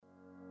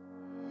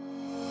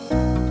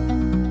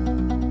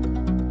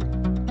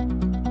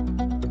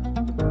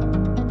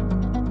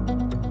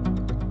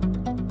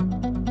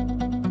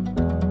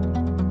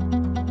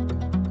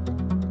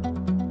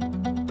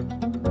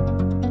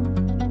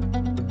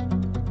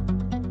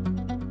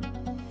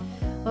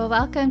Well,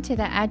 welcome to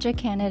the ADRA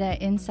Canada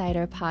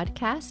Insider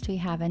Podcast. We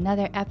have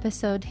another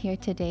episode here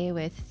today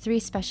with 3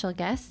 special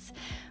guests.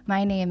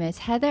 My name is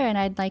Heather, and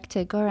I'd like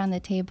to go around the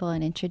table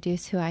and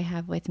introduce who I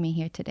have with me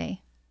here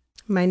today.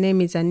 My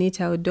name is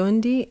Anita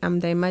Odondi.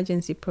 I'm the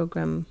Emergency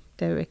Program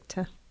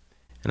Director.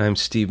 And I'm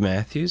Steve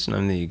Matthews, and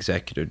I'm the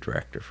Executive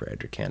Director for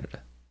ADRA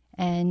Canada.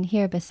 And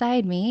here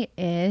beside me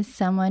is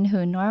someone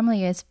who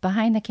normally is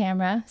behind the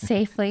camera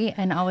safely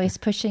and always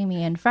pushing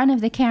me in front of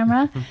the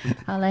camera.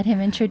 I'll let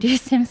him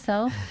introduce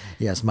himself.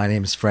 Yes, my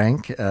name is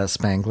Frank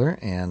Spangler,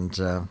 and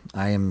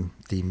I am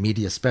the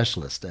media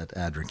specialist at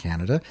ADRA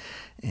Canada.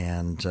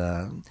 And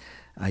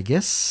I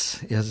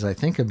guess, as I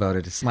think about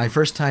it, it's my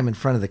first time in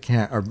front of the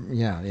camera.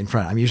 In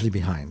front. I'm usually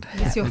behind.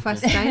 It's your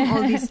first time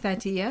all these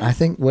 30 years? I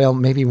think, well,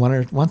 maybe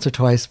once or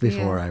twice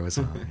before I was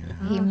on.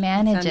 Yeah. He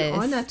manages. It's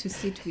an honor to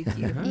sit with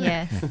you.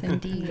 Yes,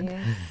 indeed.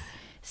 Yes.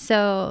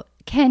 So,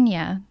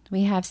 Kenya,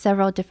 we have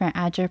several different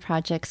ADRA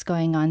projects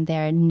going on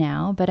there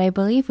now, but I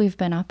believe we've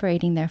been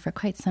operating there for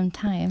quite some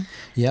time.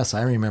 Yes,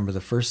 I remember the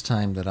first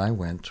time that I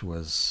went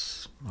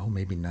was,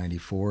 maybe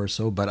 94 or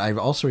so. But I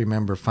also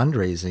remember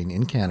fundraising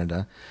in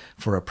Canada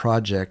for a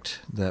project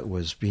that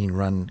was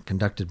being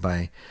conducted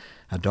by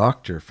a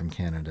doctor from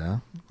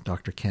Canada,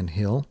 Dr. Ken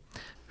Hill,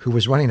 who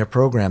was running a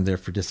program there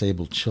for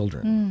disabled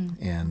children.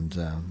 And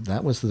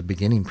that was the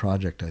beginning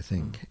project, I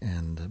think.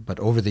 But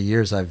over the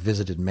years, I've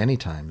visited many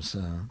times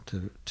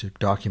to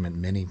document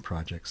many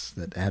projects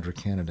that ADRA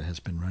Canada has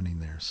been running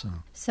there.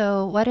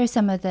 So what are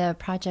some of the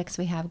projects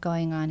we have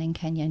going on in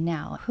Kenya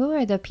now? Who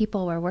are the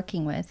people we're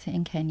working with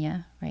in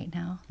Kenya right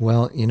now?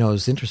 Well, it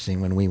was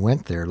interesting. When we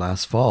went there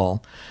last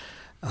fall,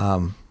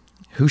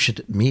 who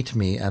should meet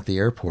me at the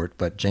airport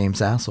but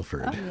James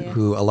Asselford,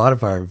 who a lot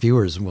of our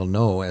viewers will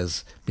know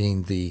as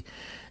being the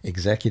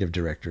executive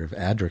director of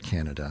ADRA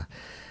Canada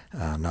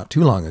not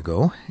too long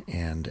ago.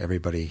 And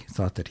everybody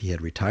thought that he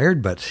had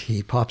retired, but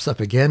he pops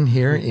up again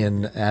here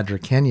in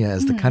ADRA Kenya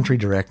as the country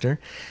director.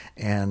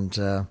 And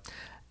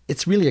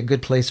it's really a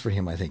good place for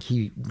him, I think.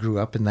 He grew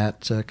up in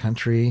that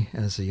country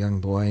as a young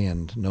boy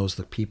and knows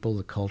the people,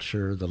 the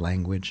culture, the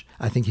language.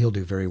 I think he'll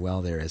do very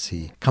well there as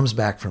he comes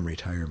back from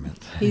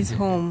retirement. He's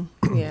home,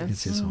 yeah.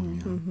 It's his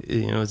home,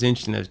 yeah. It's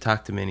interesting. I've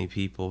talked to many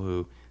people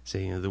who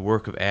say, the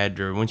work of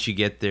ADRA, once you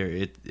get there,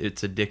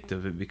 it's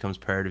addictive. It becomes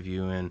part of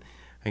you. And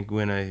I think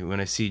when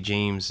I see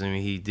James,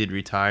 he did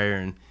retire,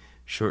 and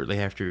shortly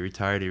after he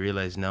retired, he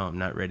realized, no, I'm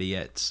not ready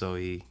yet. So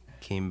he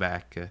came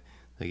back.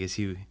 I guess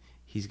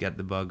he's got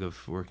the bug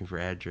of working for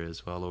ADRA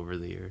as well over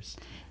the years.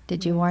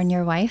 Did you warn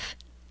your wife?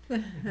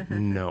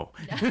 No.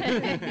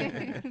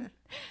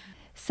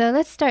 So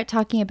let's start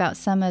talking about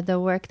some of the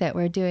work that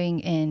we're doing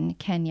in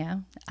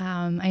Kenya.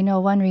 I know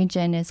one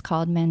region is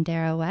called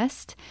Mandera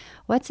West.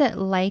 What's it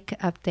like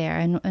up there,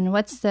 and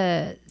what's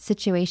the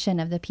situation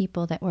of the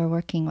people that we're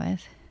working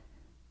with?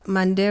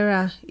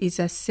 Mandera is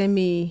a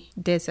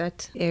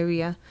semi-desert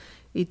area.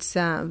 It's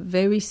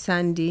very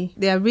sandy.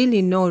 There are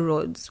really no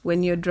roads.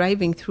 When you're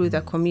driving through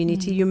the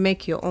community, you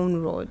make your own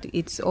road.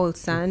 It's all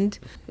sand.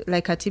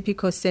 Like a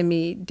typical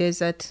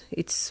semi-desert,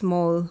 it's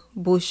small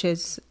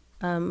bushes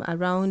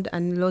around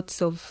and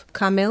lots of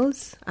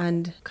camels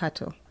and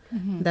cattle.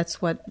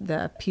 That's what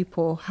the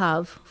people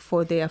have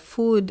for their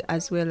food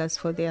as well as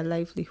for their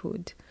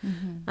livelihood.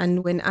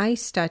 And when I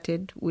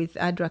started with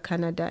ADRA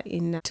Canada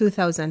in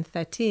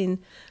 2013,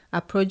 a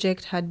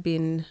project had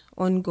been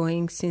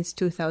ongoing since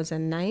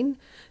 2009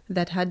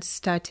 that had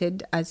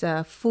started as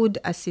a food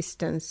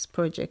assistance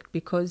project,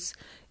 because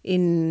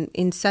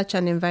in such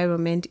an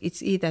environment,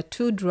 it's either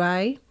too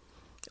dry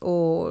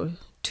or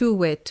too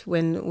wet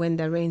when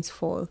the rains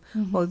fall.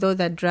 Although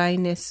the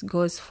dryness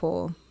goes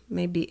for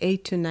maybe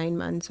 8 to 9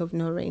 months of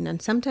no rain,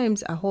 and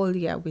sometimes a whole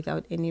year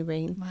without any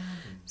rain. Wow.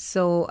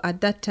 So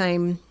at that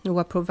time, we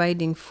were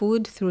providing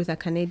food through the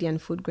Canadian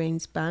Food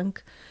Grains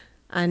Bank.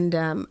 And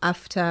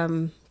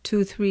after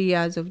 2-3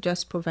 years of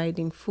just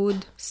providing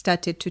food,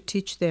 started to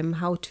teach them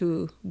how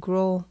to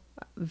grow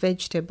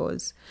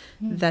vegetables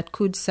that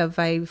could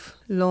survive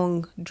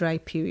long dry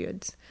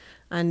periods,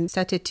 and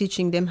started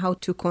teaching them how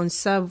to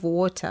conserve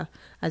water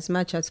as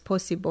much as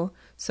possible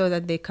so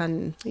that they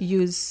can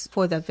use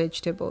for the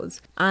vegetables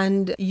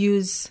and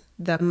use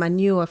the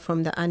manure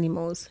from the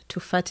animals to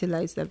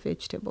fertilize the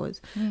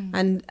vegetables.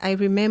 And I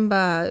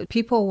remember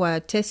people were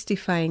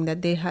testifying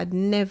that they had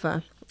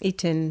never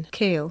eaten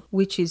kale,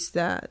 which is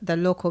the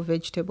local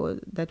vegetable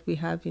that we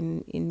have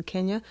in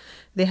Kenya.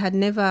 They had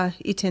never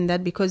eaten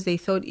that because they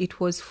thought it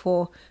was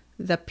for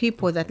the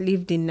people that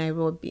lived in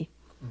Nairobi.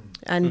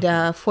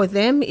 And for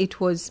them, it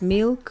was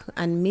milk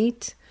and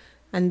meat.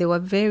 And they were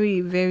very,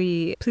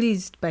 very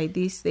pleased by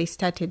this. They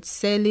started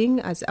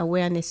selling as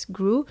awareness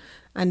grew.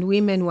 And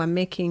women were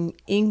making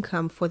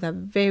income for the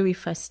very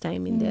first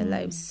time in their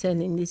lives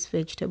selling this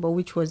vegetable,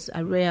 which was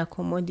a rare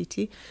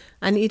commodity.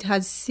 And it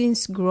has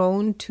since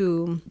grown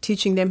to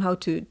teaching them how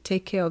to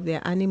take care of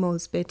their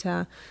animals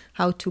better,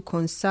 how to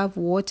conserve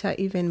water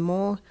even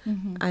more.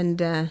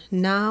 And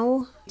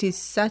now it is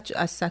such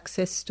a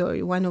success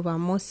story, one of our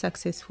most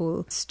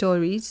successful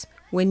stories.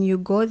 When you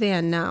go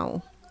there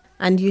now,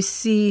 and you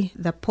see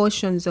the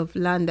portions of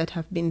land that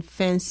have been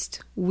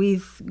fenced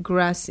with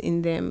grass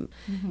in them.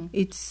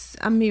 It's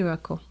a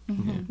miracle.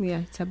 Yeah,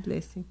 it's a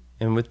blessing.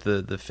 And with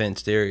the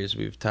fenced areas,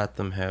 we've taught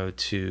them how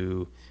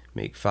to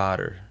make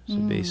fodder, so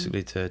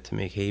basically to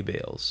make hay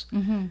bales.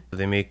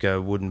 They make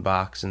a wooden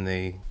box and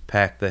they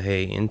pack the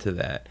hay into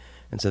that,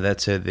 and so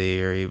that's how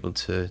they are able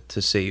to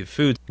save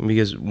food.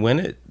 Because when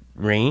it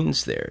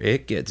rains there,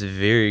 it gets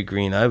very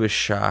green. I was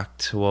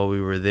shocked while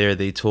we were there.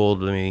 They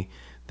told me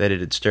that it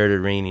had started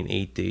raining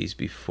 8 days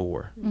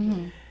before,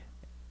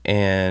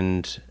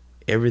 and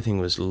everything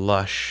was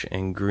lush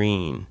and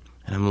green.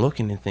 And I'm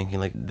looking and thinking,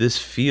 like, this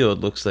field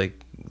looks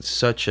like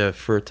such a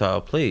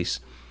fertile place,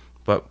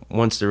 but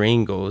once the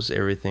rain goes,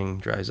 everything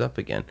dries up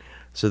again.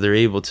 So they're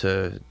able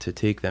to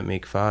take that,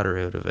 make fodder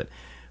out of it.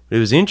 But it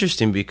was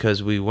interesting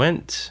because we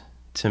went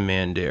to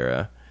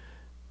Mandara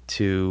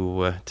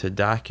to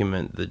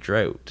document the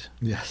drought.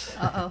 Yes.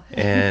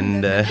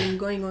 And It's been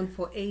going on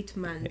for 8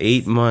 months.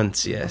 8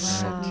 months,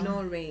 yes. Wow.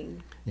 No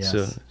rain.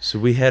 Yes. So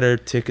we had our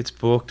tickets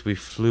booked. We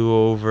flew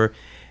over,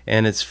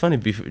 and it's funny.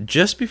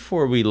 Just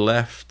before we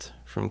left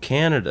from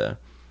Canada,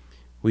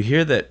 we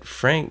hear that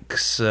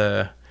Frank's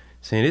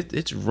saying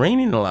it's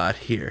raining a lot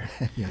here.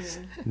 Yes.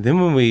 Then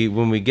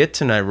when we get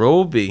to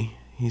Nairobi,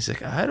 he's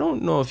like, I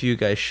don't know if you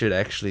guys should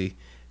actually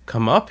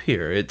come up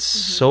here. It's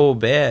so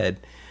bad.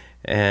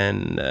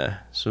 And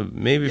so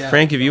maybe,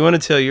 Frank, if you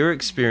want to tell your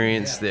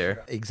experience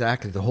there.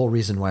 Exactly. The whole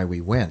reason why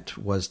we went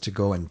was to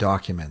go and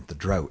document the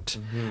drought.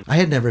 I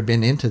had never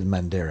been into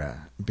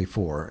Mandara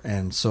before,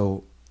 and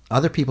so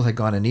other people had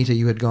gone. Anita,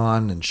 you had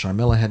gone, and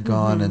Sharmila had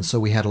gone, and so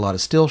we had a lot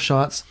of still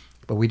shots,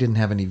 but we didn't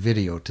have any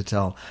video to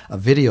tell a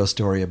video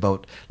story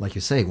about, like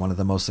you say, one of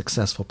the most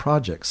successful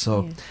projects.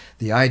 So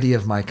the idea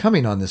of my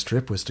coming on this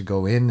trip was to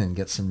go in and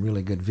get some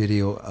really good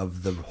video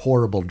of the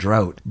horrible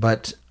drought.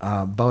 But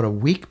about a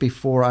week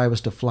before I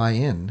was to fly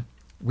in,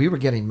 we were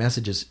getting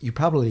messages, you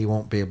probably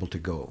won't be able to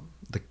go.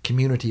 The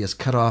community is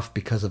cut off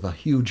because of a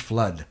huge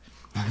flood.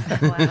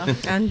 Wow.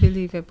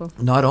 Unbelievable.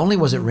 Not only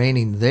was it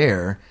raining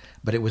there,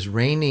 but it was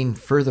raining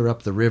further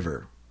up the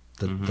river.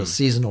 The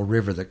seasonal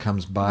river that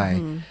comes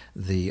by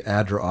the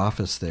ADRA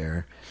office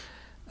there,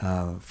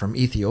 from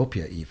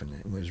Ethiopia even.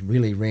 It was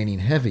really raining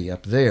heavy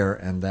up there,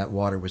 and that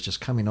water was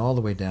just coming all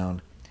the way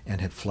down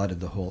and had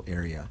flooded the whole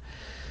area.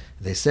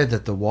 They said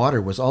that the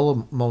water was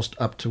almost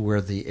up to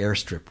where the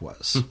airstrip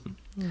was.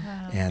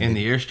 Wow. And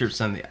the airstrip's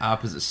on the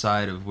opposite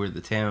side of where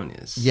the town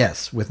is.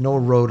 Yes, with no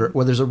road.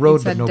 Well, there's a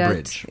road, but no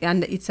bridge.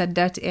 And it's a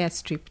dirt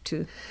airstrip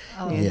too.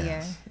 Oh,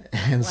 Yes.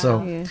 yeah. And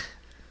so Yeah.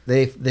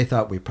 they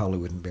thought we probably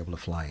wouldn't be able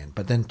to fly in.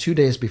 But then 2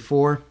 days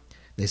before,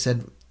 they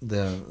said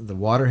the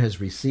water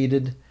has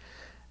receded,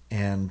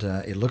 and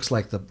it looks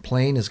like the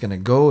plane is going to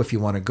go. If you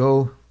want to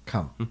go,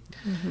 come.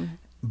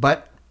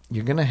 But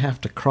you're going to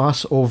have to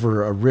cross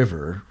over a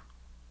river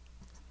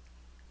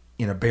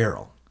in a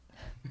barrel.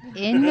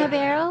 In the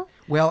barrel?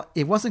 Well,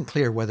 it wasn't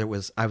clear whether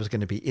I was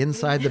going to be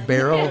inside the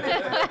barrel,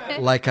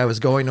 like I was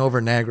going over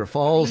Niagara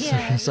Falls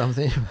or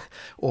something,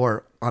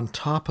 or on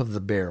top of the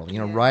barrel,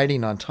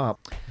 riding on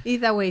top.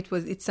 Either way,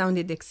 it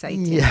sounded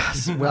exciting.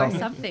 Yes, well, Or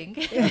something.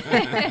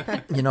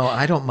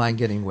 I don't mind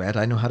getting wet.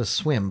 I know how to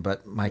swim,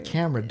 but my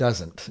camera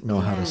doesn't know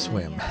how to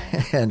swim.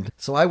 And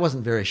so I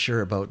wasn't very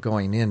sure about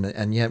going in,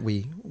 and yet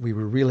we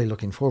were really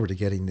looking forward to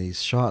getting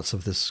these shots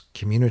of this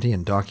community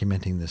and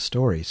documenting this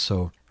story.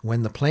 So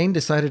when the plane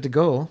decided to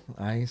go,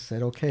 I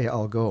said, okay,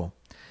 I'll go.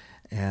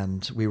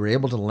 And we were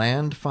able to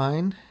land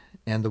fine,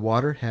 and the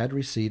water had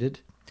receded.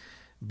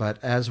 But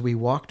as we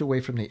walked away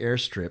from the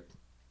airstrip,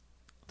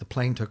 the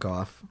plane took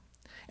off,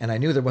 and I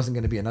knew there wasn't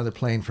going to be another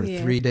plane for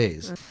 3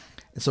 days.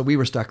 And so we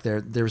were stuck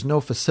there. There's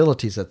no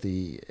facilities at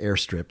the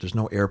airstrip. There's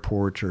no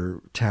airport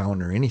or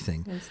town or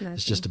anything.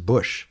 It's just a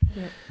bush.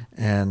 Yeah.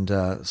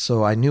 And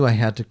so I knew I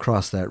had to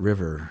cross that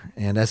river.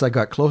 And as I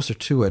got closer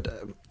to it,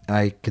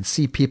 I could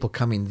see people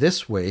coming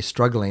this way,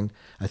 struggling.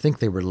 I think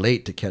they were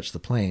late to catch the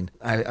plane.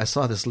 I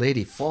saw this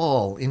lady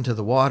fall into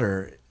the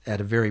water at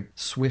a very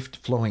swift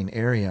flowing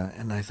area,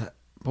 and I thought,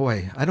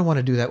 boy, I don't want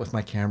to do that with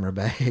my camera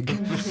bag.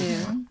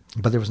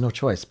 But there was no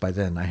choice by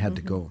then. I had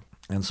to go.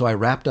 And so I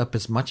wrapped up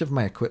as much of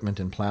my equipment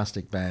in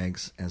plastic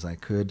bags as I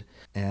could.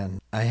 And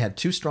I had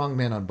 2 strong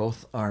men on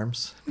both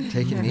arms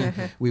taking me.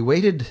 We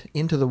waded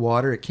into the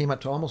water. It came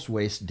up to almost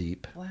waist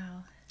deep.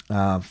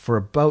 Wow. For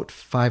about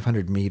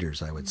 500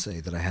 meters, I would say,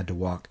 that I had to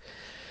walk,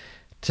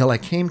 till I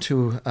came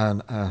to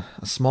a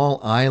small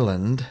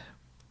island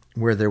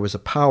where there was a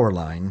power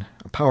line,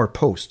 a power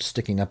post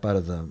sticking up out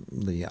of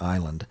the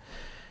island.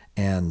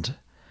 And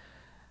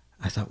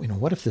I thought,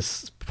 what if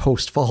this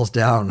post falls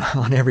down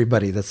on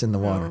everybody that's in the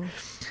water?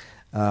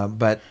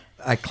 But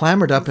I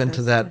clambered up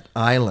into that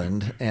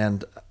island,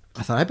 and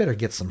I thought, I better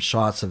get some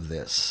shots of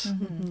this.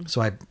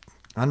 So I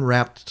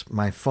unwrapped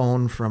my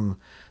phone from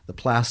the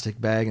plastic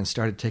bag and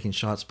started taking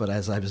shots. But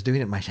as I was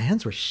doing it, my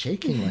hands were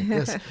shaking like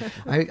this.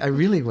 I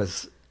really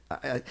was...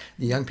 the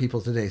young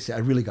people today say I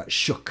really got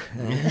shook.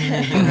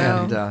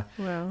 And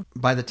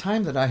by the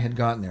time that I had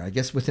gotten there, I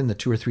guess within the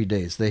 2 or 3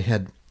 days, they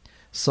had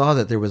saw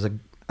that there was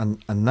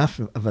enough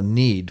of a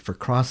need for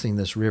crossing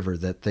this river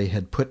that they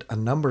had put a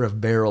number of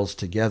barrels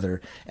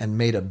together and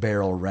made a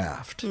barrel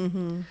raft.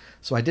 Mm-hmm.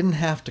 So I didn't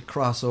have to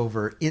cross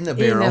over in a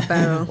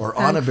barrel, or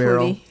on a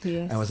barrel.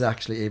 Yes. I was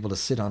actually able to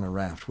sit on a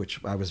raft,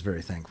 which I was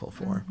very thankful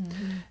for.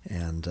 Mm-hmm.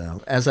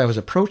 And as I was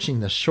approaching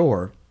the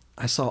shore,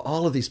 I saw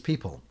all of these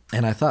people.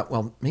 And I thought,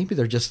 well, maybe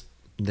they're just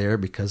there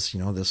because,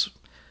 this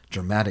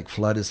dramatic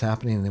flood is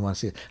happening and they want to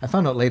see it. I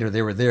found out later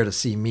they were there to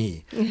see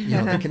me.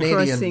 The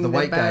Canadian, the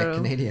white guy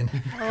Canadian,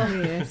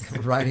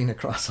 riding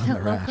across on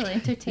the raft. Local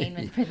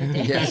entertainment for the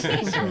day.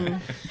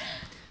 Yes.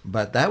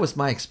 But that was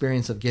my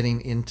experience of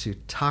getting into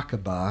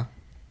Takaba,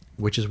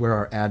 which is where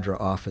our ADRA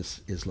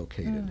office is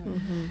located.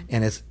 Mm-hmm.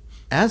 And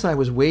as I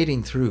was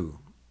wading through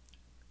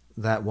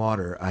that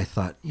water, I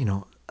thought,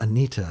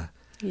 Anita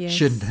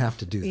shouldn't have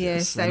to do this.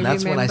 Yes, and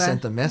that's when I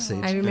sent the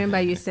message. I remember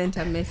you sent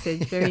a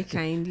message, very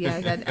kind,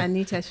 that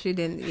Anita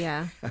shouldn't,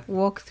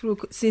 walk through,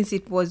 since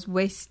it was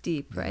waist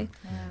deep, right?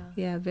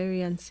 Yeah,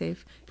 very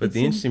unsafe. But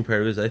the interesting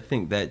part is, I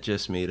think that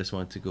just made us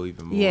want to go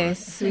even more.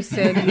 Yes, we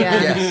said,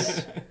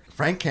 Yes.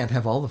 Frank can't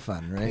have all the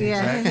fun, right?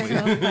 Yeah. Exactly.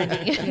 So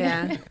funny.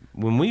 Yeah.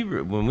 When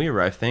we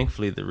arrived,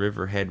 thankfully the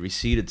river had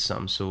receded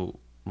some, so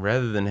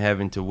rather than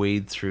having to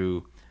wade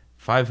through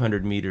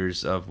 500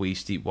 meters of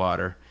waist deep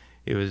water,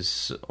 it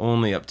was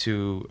only up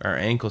to our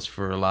ankles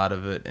for a lot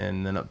of it,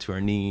 and then up to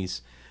our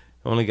knees.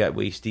 Only got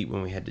waist deep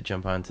when we had to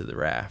jump onto the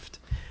raft.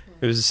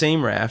 It was the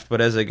same raft, but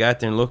as I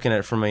got there and looking at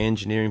it from my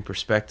engineering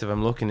perspective,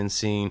 I'm looking and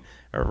seeing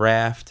a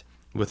raft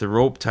with a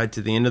rope tied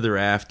to the end of the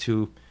raft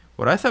to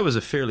what I thought was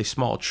a fairly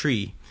small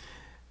tree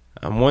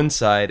on one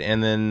side,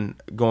 and then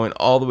going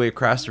all the way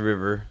across the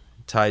river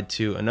tied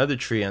to another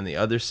tree on the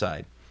other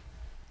side.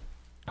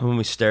 When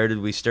we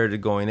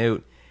started going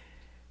out,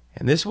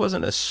 and this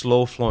wasn't a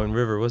slow-flowing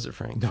river, was it,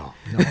 Frank? No.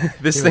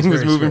 This thing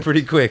was moving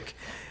pretty quick.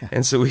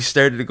 And so we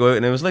started to go out,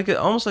 and it was like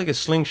almost like a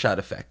slingshot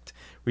effect,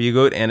 where you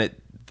go out and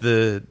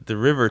the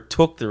river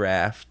took the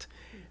raft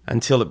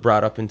until it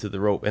brought up into the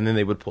rope, and then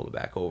they would pull it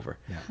back over.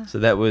 Yeah. So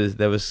that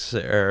was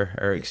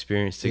our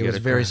experience to get across. It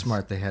was very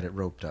smart. They had it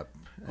roped up.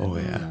 Oh,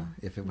 yeah.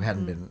 If it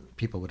hadn't been,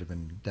 people would have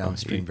been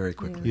downstream very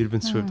quickly. You'd have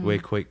been swept away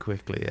quite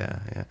quickly,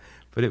 yeah.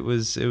 But it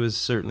was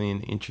certainly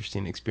an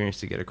interesting experience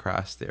to get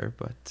across there,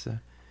 but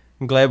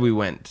I'm glad we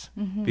went,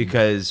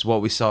 because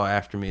what we saw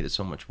after made it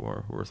so much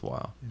more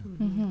worthwhile.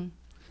 Yeah. Mm-hmm.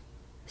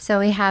 So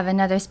we have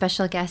another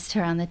special guest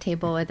here on the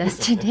table with us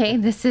today.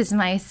 This is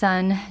my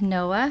son,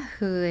 Noah,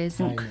 who is...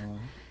 Hi, Noah.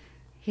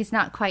 He's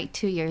not quite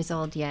 2 years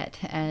old yet,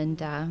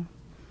 and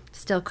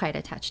still quite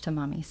attached to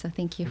mommy. So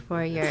thank you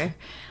for your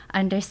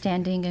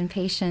understanding and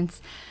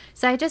patience.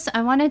 So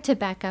I wanted to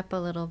back up a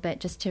little bit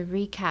just to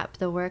recap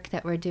the work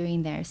that we're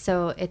doing there.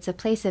 So it's a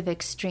place of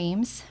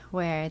extremes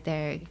where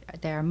there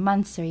are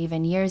months or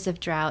even years of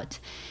drought.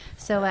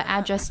 So what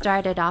ADRA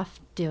started off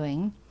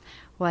doing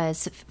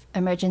was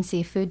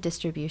emergency food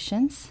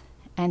distributions.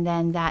 And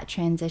then that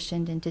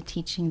transitioned into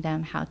teaching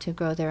them how to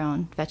grow their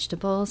own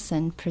vegetables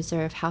and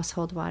preserve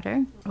household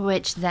water,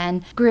 which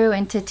then grew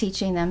into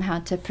teaching them how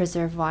to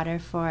preserve water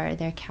for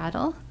their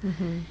cattle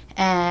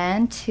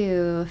and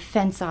to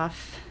fence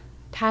off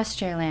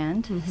pasture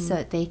land so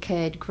that they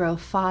could grow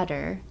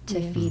fodder to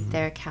feed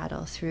their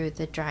cattle through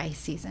the dry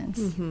seasons.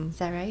 Is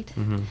that right?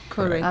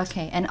 Correct.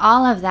 Okay. And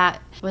all of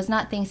that was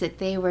not things that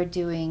they were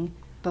doing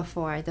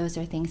before. Those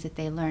are things that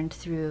they learned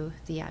through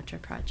the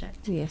ADRA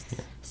project. Yes.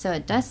 So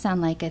it does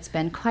sound like it's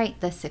been quite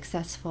the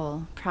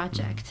successful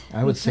project.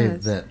 I would say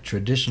that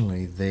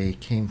traditionally they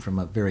came from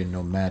a very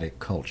nomadic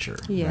culture,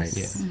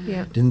 yes. right?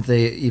 Yeah. Didn't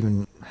they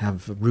even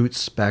have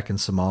roots back in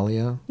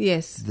Somalia?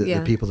 Yes.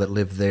 The people that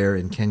live there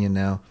in Kenya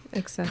now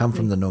come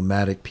from the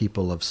nomadic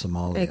people of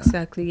Somalia.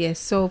 Exactly, yes.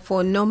 So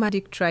for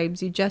nomadic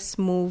tribes, you just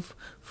move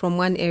from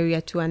one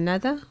area to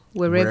another,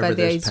 wherever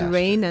there is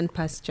rain and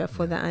pasture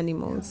for the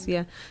animals.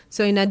 Yeah.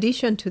 So in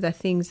addition to the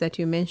things that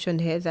you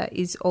mentioned, Heather,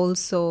 is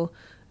also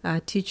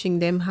teaching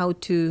them how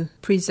to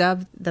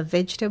preserve the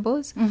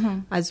vegetables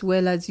as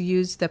well as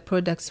use the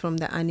products from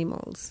the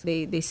animals.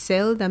 They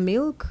sell the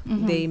milk,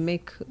 they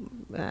make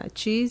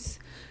cheese.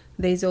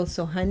 There's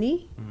also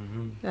honey.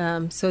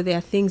 So there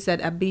are things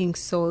that are being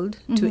sold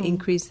to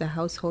increase the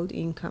household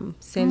income,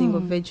 selling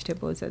of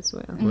vegetables as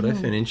well. What I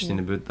found interesting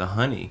about the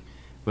honey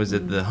was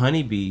that the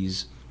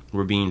honeybees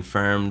were being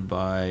farmed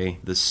by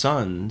the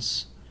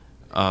sons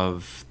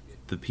of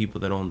the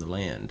people that owned the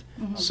land.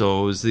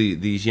 So it was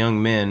these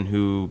young men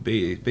who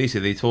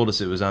basically they told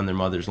us it was on their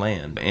mother's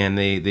land, and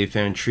they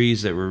found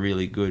trees that were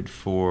really good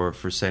for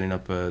setting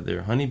up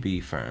their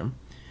honeybee farm,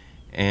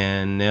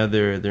 and now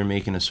they're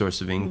making a source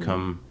of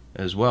income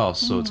as well.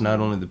 So it's not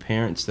only the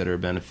parents that are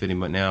benefiting,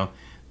 but now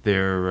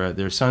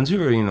their sons,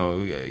 who are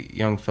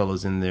young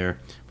fellows in their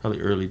probably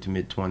early to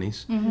mid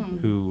 20s,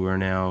 who are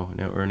now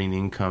earning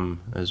income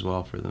as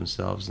well for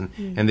themselves,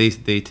 and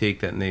they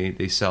take that and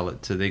they sell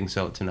it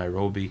to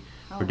Nairobi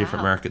or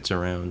different markets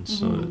around.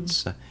 So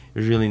it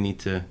was really neat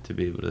to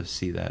be able to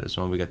see that as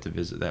well. We got to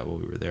visit that while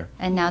we were there.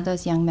 And now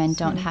those young men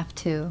don't have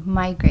to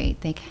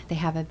migrate. They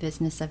have a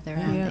business of their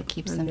own that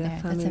keeps them there.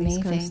 That's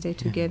amazing. Can stay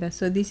together.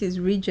 So this is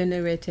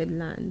regenerated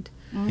land.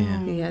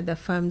 Yeah, the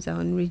farms are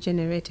on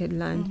regenerated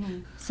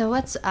land. So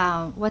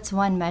what's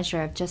one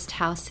measure of just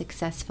how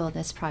successful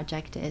this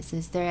project is?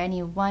 Is there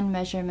any one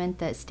measurement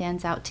that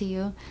stands out to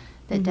you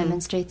that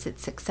demonstrates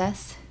its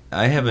success?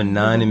 I have a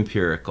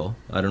non-empirical.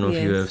 I don't know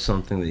if you Yes. have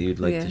something that you'd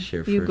like to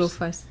share first. You go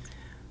first.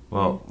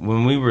 Well,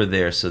 when we were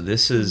there, so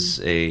this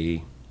is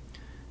a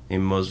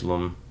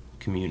Muslim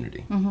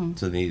community.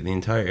 So the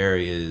entire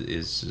area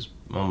is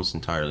almost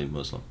entirely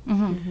Muslim.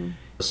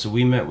 So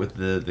we met with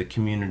the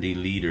community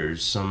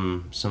leaders,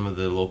 some of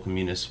the local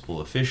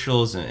municipal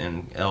officials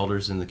and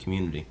elders in the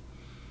community.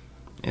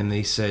 And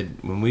they said,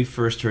 when we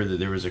first heard that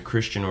there was a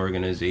Christian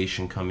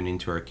organization coming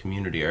into our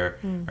community,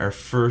 our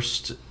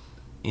first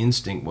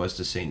instinct was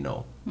to say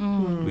no.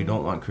 We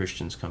don't want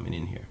Christians coming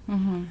in here.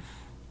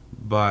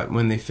 But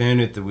when they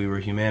found out that we were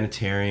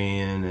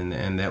humanitarian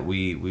and that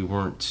we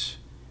weren't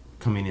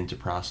coming in to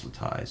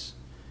proselytize,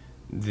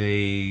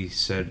 they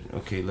said,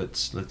 okay,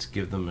 let's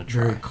give them a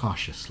try. Very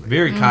cautiously.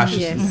 Very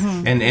cautiously.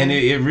 Yes. And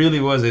it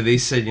really was. They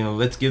said,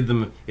 let's give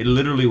them, it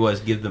literally was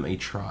give them a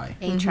try.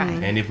 A try.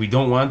 And if we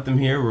don't want them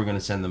here, we're going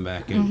to send them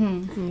back out.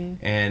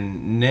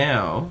 And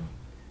now,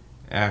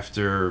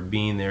 after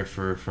being there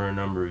for a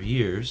number of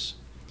years,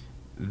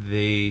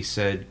 they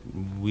said,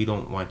 we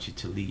don't want you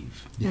to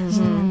leave. Yes.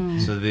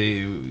 So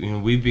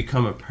we've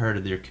become a part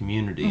of their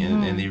community,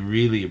 and they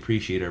really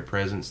appreciate our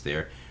presence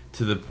there,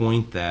 to the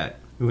point that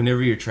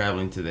whenever you're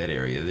traveling to that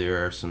area,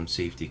 there are some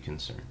safety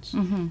concerns.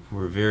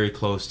 We're very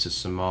close to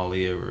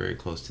Somalia, we're very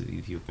close to the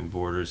Ethiopian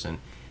borders,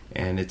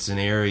 and it's an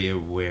area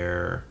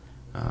where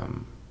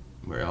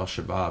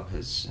Al-Shabaab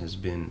has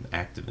been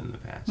active in the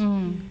past.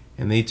 And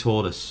they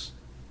told us,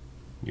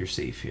 you're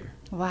safe here.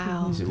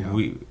 Wow.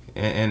 They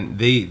said,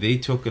 they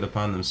took it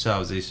upon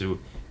themselves. They said,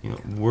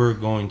 we're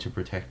going to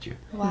protect you.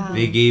 Wow.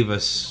 They gave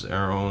us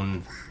our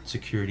own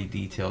security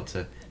detail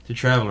to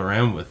travel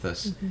around with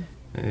us.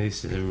 And they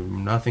said,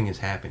 nothing is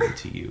happening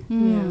to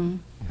you.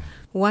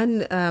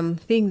 One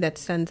thing that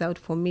stands out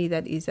for me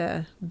that is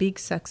a big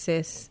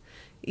success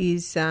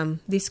is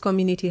this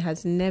community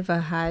has never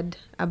had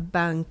a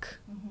bank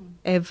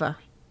ever.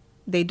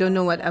 They don't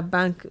know what a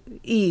bank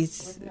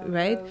is,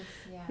 right?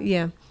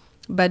 Yeah.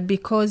 But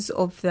because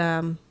of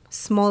the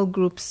small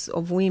groups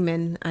of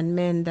women and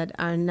men that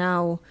are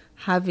now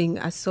having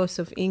a source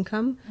of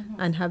income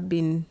and have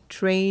been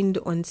trained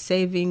on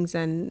savings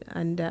and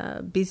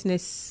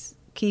business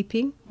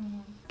keeping,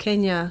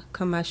 Kenya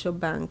Commercial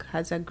Bank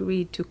has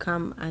agreed to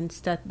come and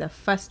start the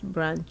first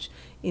branch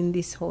in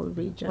this whole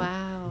region.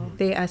 Wow.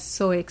 They are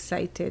so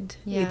excited.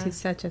 Yeah. It is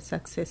such a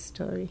success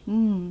story.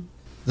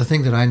 The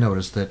thing that I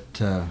noticed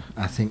that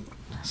I think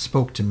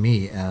spoke to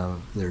me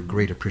of their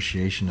great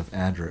appreciation of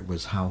ADRA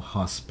was how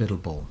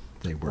hospitable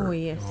they were. Oh,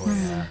 yes.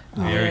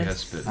 Very Yes.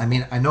 hospitable. I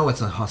mean, I know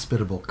it's a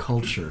hospitable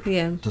culture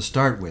Yeah. to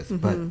start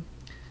with, but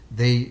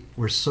they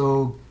were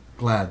so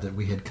glad that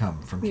we had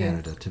come from Yeah.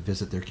 Canada to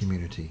visit their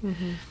community.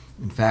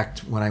 In fact,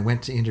 when I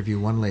went to interview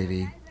one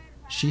lady,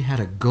 she had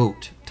a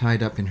goat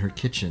tied up in her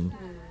kitchen,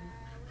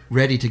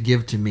 ready to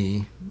give to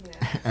me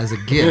as a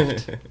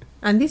gift.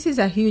 And this is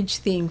a huge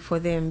thing for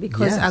them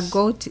because Yes. a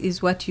goat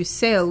is what you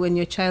sell when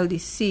your child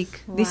is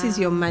sick. This is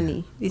your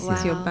money. This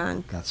is your Wow.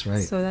 bank. That's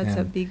right. So that's a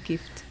And big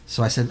gift.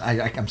 so I said,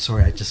 I'm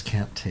sorry, I just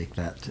can't take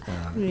that.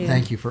 Yeah.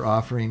 Thank you for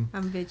offering.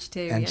 I'm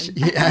vegetarian. And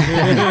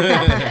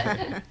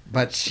yeah.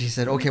 But she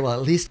said, okay, well,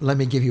 at least let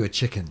me give you a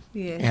chicken.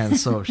 Yeah. And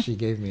so she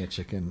gave me a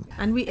chicken.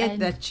 And we ate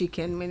And- that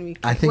chicken when we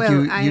came. I think well,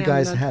 you I am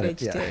guys not had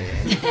it, yeah.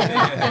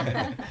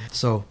 vegetarian.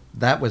 So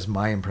that was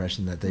my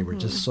impression, that they were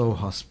just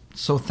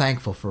so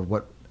thankful for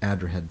what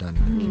ADRA had done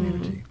in their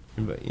community.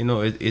 But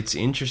it's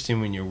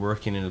interesting when you're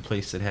working in a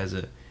place that has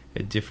a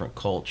different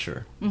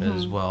culture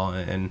as well,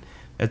 and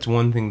that's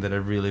one thing that I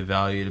really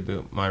valued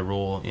about my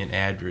role in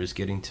ADRA, is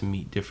getting to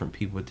meet different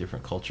people with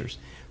different cultures.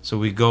 So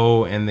we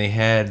go, and they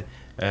had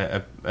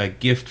a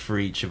gift for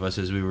each of us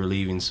as we were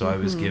leaving. So I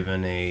was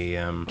given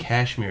a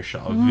cashmere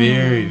shawl,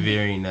 very,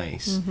 very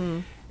nice.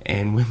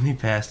 And when they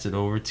passed it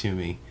over to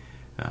me,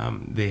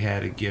 they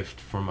had a gift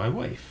for my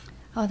wife.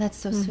 Oh, that's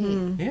so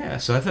sweet. Yeah,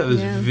 so I thought it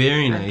was Yeah.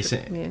 very I nice.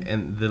 could- yeah.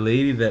 And the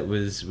lady that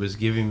was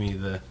giving me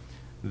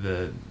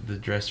the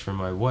dress for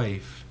my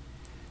wife,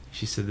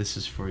 she said, "This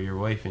is for your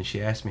wife," and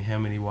she asked me how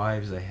many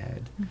wives I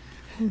had.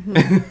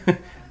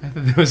 I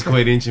thought that was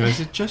quite interesting. I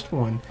said, "Just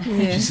one."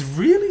 Yeah. She said,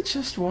 "Really,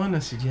 just one?" I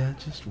said, "Yeah,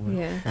 just one."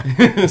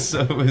 Yeah.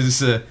 So it was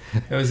that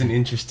was an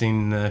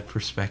interesting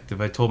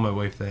perspective. I told my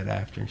wife that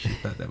after, and she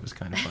thought that was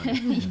kind of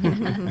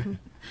funny.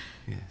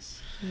 Yes.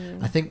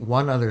 I think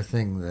one other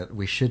thing that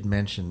we should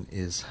mention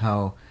is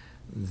how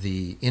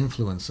the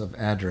influence of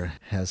ADRA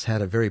has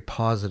had a very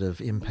positive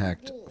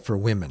impact for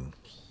women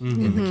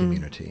in the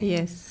community.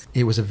 Yes.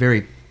 It was a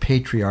very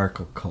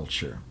patriarchal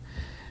culture.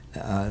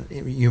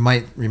 You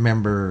might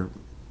remember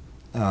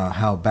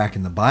how back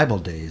in the Bible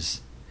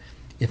days,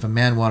 if a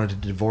man wanted to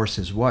divorce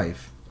his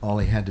wife, all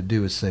he had to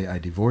do is say, "I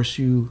divorce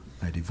you,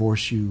 I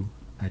divorce you,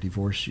 I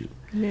divorce you."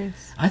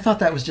 Yes. I thought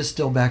that was just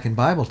still back in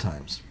Bible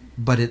times,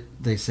 but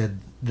they said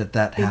that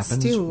It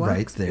happens still right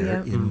works,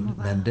 there yeah. in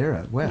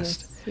Mandera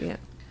West. Yes. Yeah.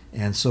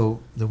 And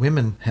so the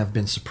women have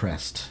been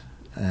suppressed.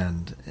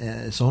 And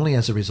it's only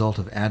as a result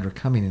of ADRA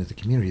coming into the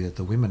community that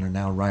the women are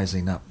now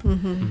rising up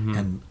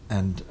and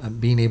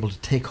being able to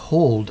take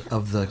hold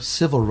of the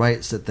civil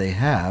rights that they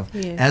have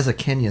as a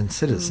Kenyan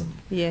citizen.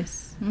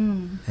 Yes.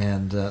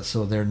 And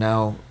so they're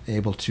now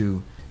able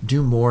to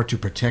do more to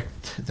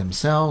protect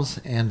themselves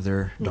and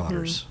their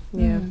daughters.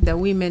 Yeah, the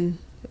women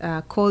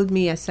called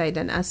me aside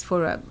and asked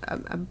for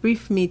a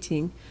brief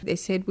meeting. They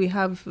said, we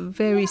have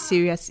very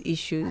serious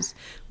issues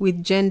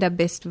with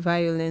gender-based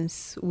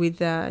violence, with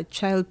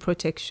child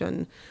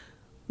protection.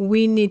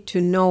 We need to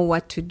know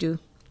what to do.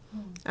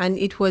 And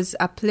it was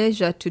a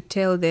pleasure to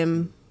tell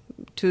them,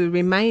 to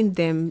remind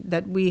them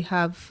that we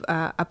have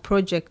a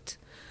project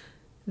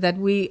that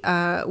we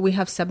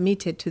have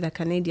submitted to the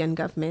Canadian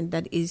government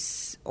that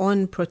is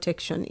on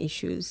protection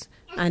issues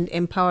and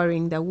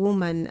empowering the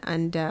woman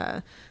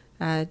and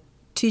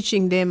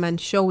teaching them and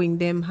showing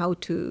them how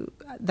to,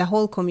 the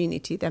whole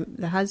community,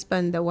 the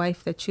husband, the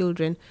wife, the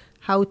children,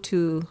 how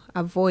to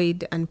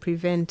avoid and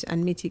prevent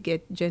and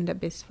mitigate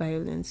gender-based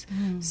violence.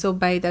 So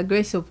by the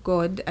grace of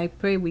God, I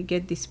pray we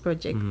get this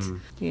project.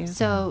 Yeah.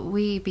 So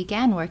we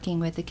began working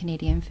with the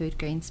Canadian Food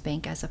Grains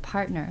Bank as a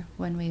partner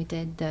when we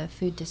did the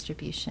food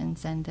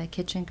distributions and the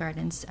kitchen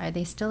gardens. Are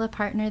they still a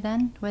partner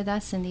then with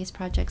us in these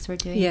projects we're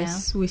doing now?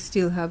 Yes, we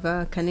still have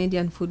a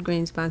Canadian Food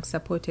Grains Bank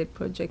supported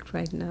project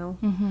right now.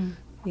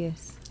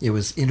 Yes. It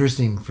was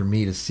interesting for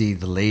me to see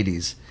the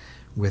ladies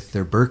with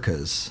their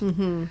burqas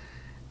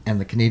and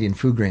the Canadian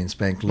Food Grains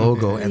Bank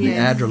logo and the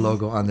ADRA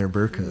logo on their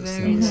burqas.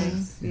 Very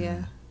nice,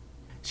 yeah.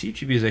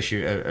 CFGB is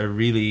actually a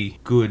really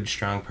good,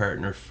 strong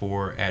partner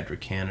for ADRA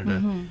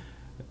Canada.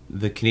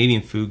 The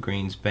Canadian Food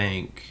Grains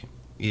Bank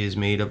is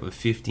made up of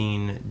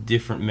 15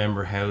 different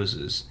member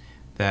houses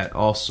that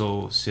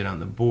also sit on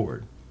the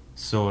board.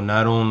 So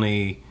not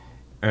only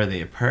are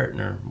they a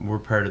partner, we're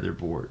part of their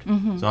board.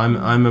 So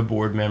I'm a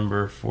board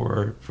member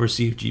for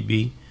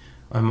CFGB.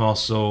 I'm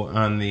also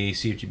on the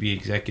CFGB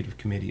Executive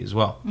Committee as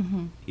well.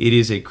 It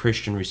is a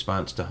Christian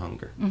response to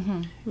hunger.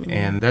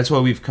 And that's why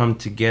we've come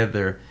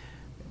together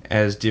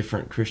as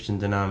different Christian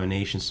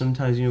denominations.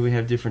 Sometimes, we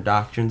have different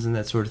doctrines and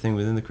that sort of thing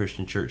within the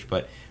Christian church,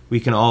 but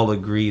we can all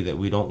agree that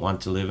we don't want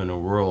to live in a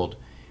world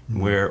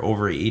where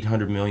over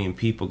 800 million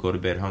people go to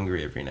bed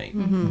hungry every night.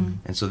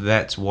 And so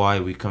that's why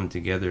we come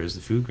together as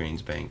the Food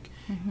Grains Bank,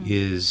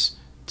 is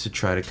to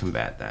try to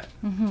combat that.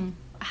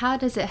 How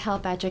does it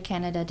help ADRA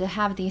Canada to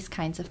have these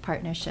kinds of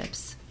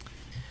partnerships?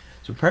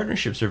 So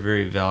partnerships are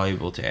very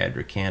valuable to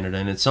ADRA Canada,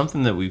 and it's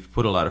something that we've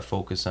put a lot of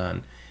focus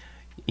on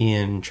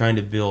in trying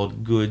to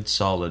build good,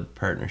 solid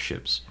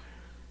partnerships.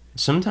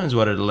 Sometimes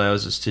what it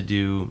allows us to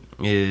do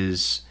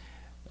is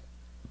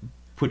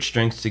put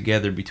strengths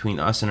together between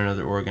us and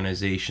another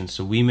organization.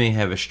 So we may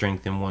have a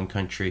strength in one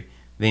country,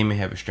 they may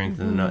have a strength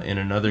in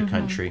another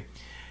country,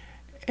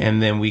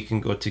 and then we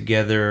can go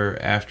together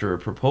after a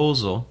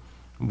proposal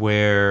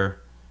where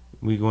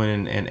we go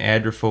in and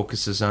ADRA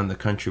focuses on the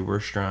country we're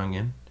strong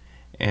in,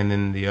 and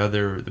then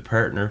the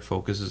partner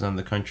focuses on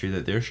the country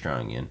that they're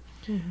strong in.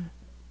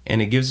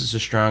 And it gives us a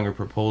stronger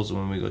proposal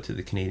when we go to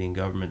the Canadian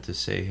government to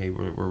say, hey,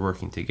 we're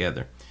working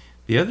together.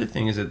 The other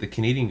thing is that the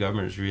Canadian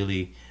government has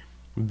really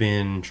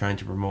been trying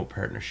to promote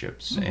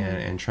partnerships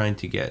and trying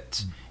to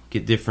get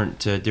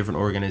different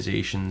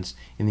organizations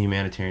in the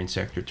humanitarian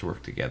sector to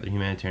work together,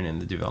 humanitarian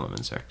and the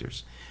development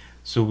sectors.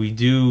 So we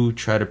do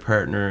try to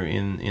partner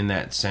in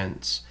that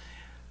sense.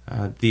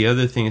 The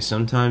other thing is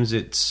sometimes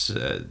it's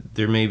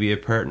there may be a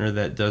partner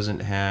that doesn't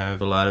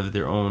have a lot of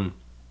their own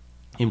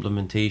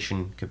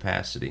implementation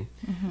capacity,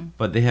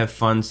 but they have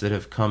funds that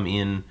have come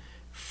in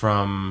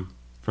from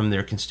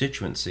their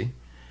constituency.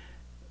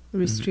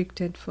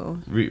 Restricted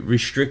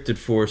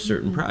for a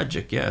certain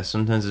project. Yeah,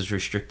 sometimes it's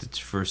restricted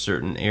for a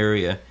certain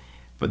area,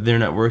 but they're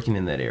not working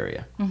in that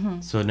area.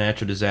 So a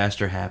natural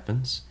disaster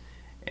happens,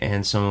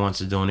 and someone wants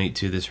to donate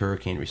to this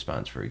hurricane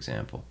response, for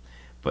example,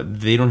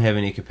 but they don't have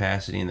any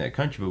capacity in that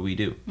country, but we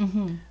do.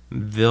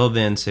 They'll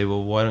then say,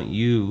 well, why don't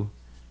you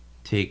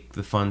take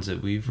the funds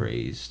that we've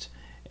raised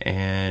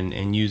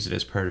and use it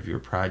as part of your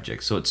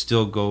project? So it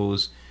still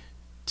goes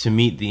to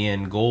meet the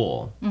end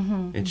goal.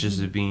 It's just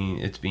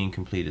it's being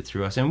completed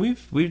through us, and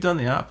we've done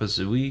the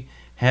opposite. We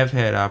have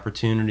had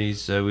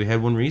opportunities. We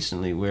had one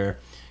recently where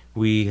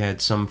we had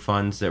some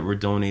funds that were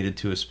donated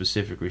to a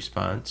specific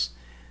response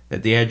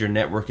that the ADRA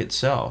network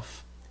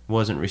itself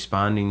wasn't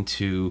responding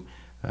to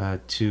an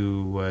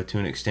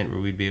extent where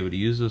we'd be able to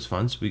use those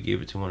funds. We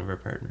gave it to one of our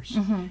partners,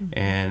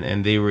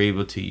 and they were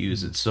able to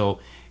use it. So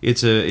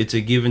it's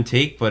a give and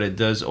take, but it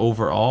does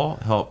overall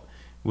help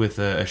with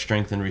a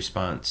strengthened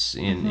response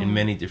in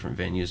many different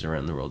venues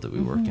around the world that we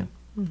work in.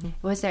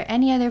 Was there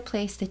any other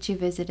place that you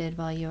visited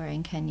while you were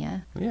in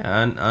Kenya? Yeah,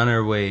 on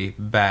our way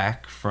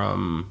back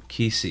from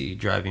Kisii,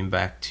 driving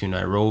back to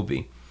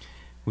Nairobi,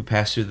 we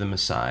passed through the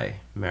Masai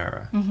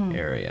Mara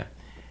area,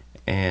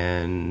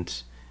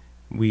 and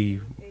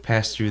we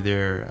passed through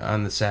there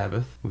on the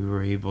Sabbath. We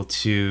were able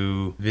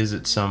to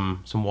visit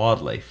some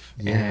wildlife,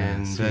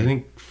 and sweet. I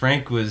think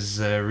Frank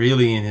was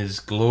really in his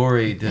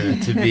glory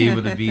to be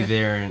able to be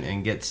there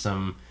and get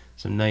some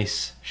some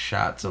nice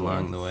shots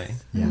along the way.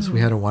 Yes, we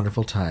had a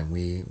wonderful time.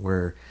 We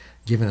were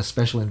given a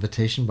special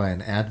invitation by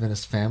an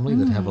Adventist family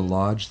that have a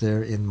lodge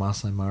there in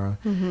Masai Mara.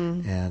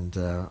 And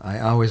I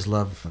always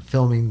love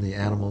filming the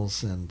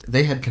animals, and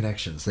they had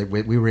connections.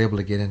 We were able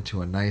to get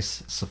into a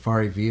nice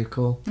safari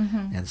vehicle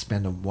and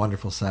spend a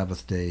wonderful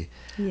Sabbath day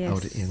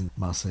out in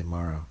Masai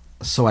Mara.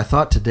 So I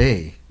thought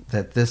today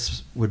that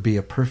this would be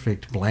a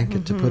perfect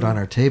blanket to put on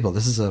our table.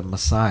 This is a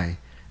Maasai,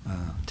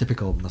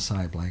 typical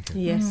Maasai blanket.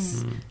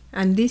 Yes.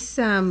 And this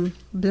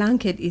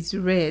blanket is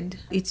red.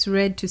 It's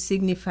red to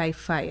signify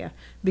fire,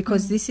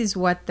 because this is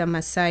what the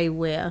Maasai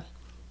wear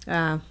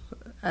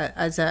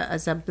as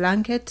a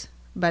blanket,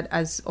 but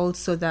as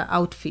also the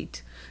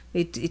outfit.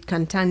 It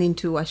can turn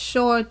into a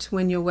short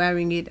when you're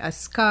wearing it, a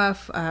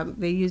scarf.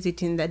 They use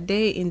it in the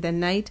day, in the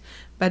night.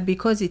 But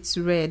because it's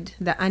red,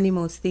 the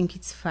animals think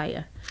it's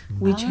fire,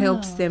 which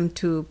helps them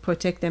to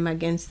protect them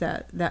against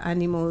the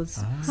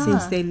animals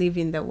since they live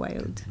in the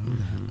wild.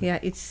 Yeah,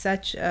 it's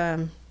such,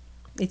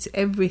 it's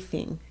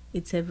everything.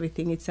 It's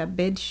everything. It's a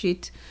bed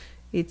sheet,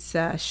 it's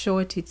a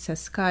short, it's a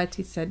skirt,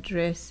 it's a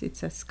dress,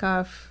 it's a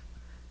scarf.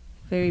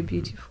 Very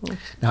beautiful.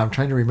 Now I'm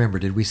trying to remember,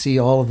 did we see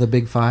all of the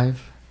big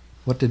five?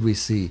 What did we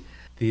see?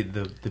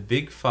 The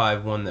big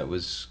five one that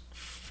was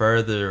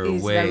further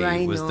Is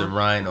away was the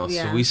rhino.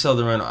 Yeah. So we saw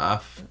the rhino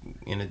off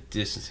in a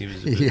distance. He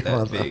was a bit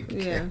that big.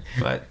 Yeah.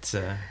 But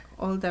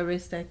All the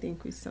rest I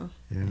think we saw.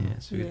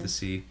 so we got to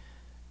see.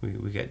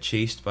 We got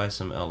chased by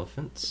some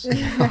elephants.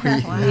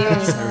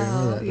 Yes,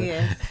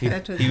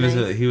 that was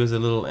nice. He was a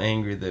little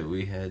angry that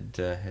we had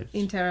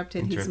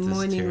Interrupted his his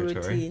morning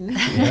territory. routine.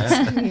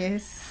 Yeah.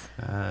 Yes.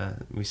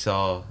 We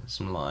saw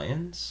some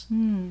lions.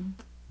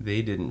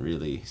 They didn't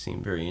really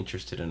seem very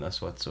interested in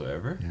us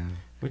whatsoever,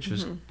 which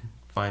was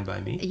fine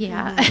by me.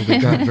 Yeah. So we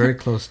got very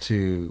close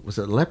to, was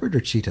it leopard or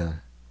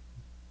cheetah?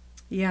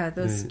 Yeah,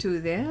 those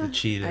two there. The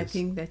cheetahs. I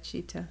think the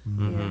cheetah.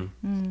 Mhm.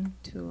 Yeah.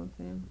 Two of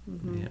them.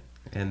 Yeah.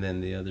 And then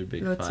the other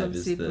big Lots five of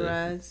is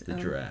zebras, the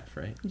giraffe,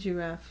 right?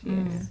 Giraffe,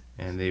 yes.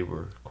 And they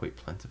were quite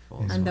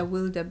plentiful. And the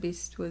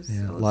wildebeest was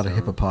Yeah, a also, lot of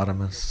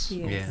hippopotamus.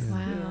 Yes. Yeah. Wow.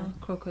 Yeah,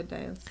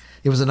 crocodiles.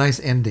 It was a nice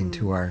ending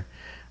to our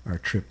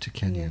trip to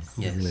Kenya.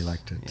 Yes. I really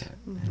liked it.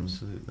 Yeah,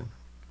 absolutely.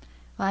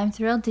 Well, I'm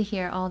thrilled to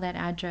hear all that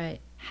ADRA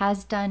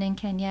has done in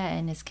Kenya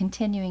and is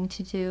continuing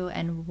to do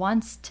and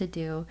wants to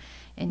do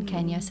in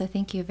Kenya. So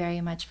thank you very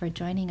much for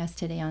joining us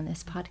today on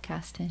this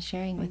podcast and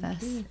sharing with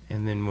us.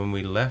 And then when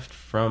we left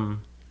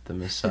from the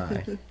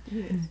Maasai,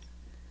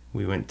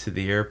 we went to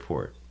the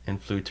airport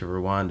and flew to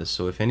Rwanda.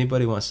 So if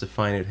anybody wants to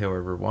find out how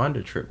our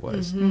Rwanda trip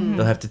was,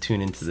 they'll have to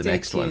tune into the Stay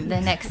next one. tuned.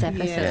 The next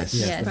episode.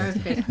 Yes.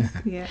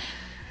 Perfect. Yeah.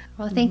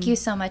 Well, thank you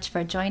so much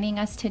for joining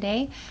us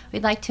today.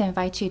 We'd like to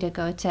invite you to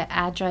go to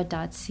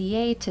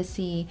adra.ca to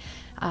see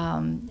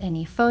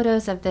any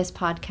photos of this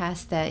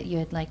podcast that you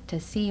would like to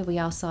see. We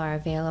also are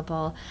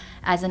available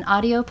as an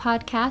audio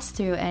podcast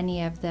through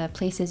any of the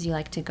places you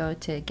like to go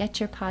to get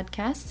your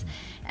podcasts.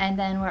 And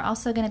then we're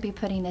also going to be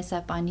putting this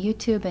up on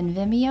YouTube and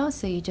Vimeo.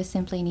 So you just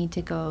simply need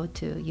to go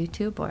to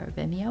YouTube or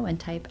Vimeo and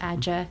type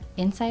ADRA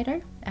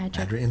Insider.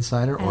 ADRA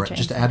Insider or ADRA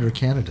just Insider. ADRA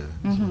Canada.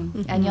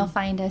 And you'll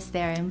find us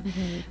there. And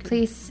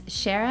please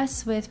share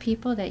us with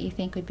people that you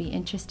think would be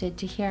interested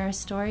to hear our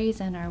stories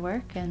and our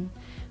work. And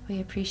we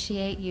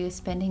appreciate you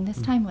spending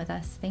this time with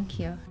us. Thank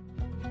you.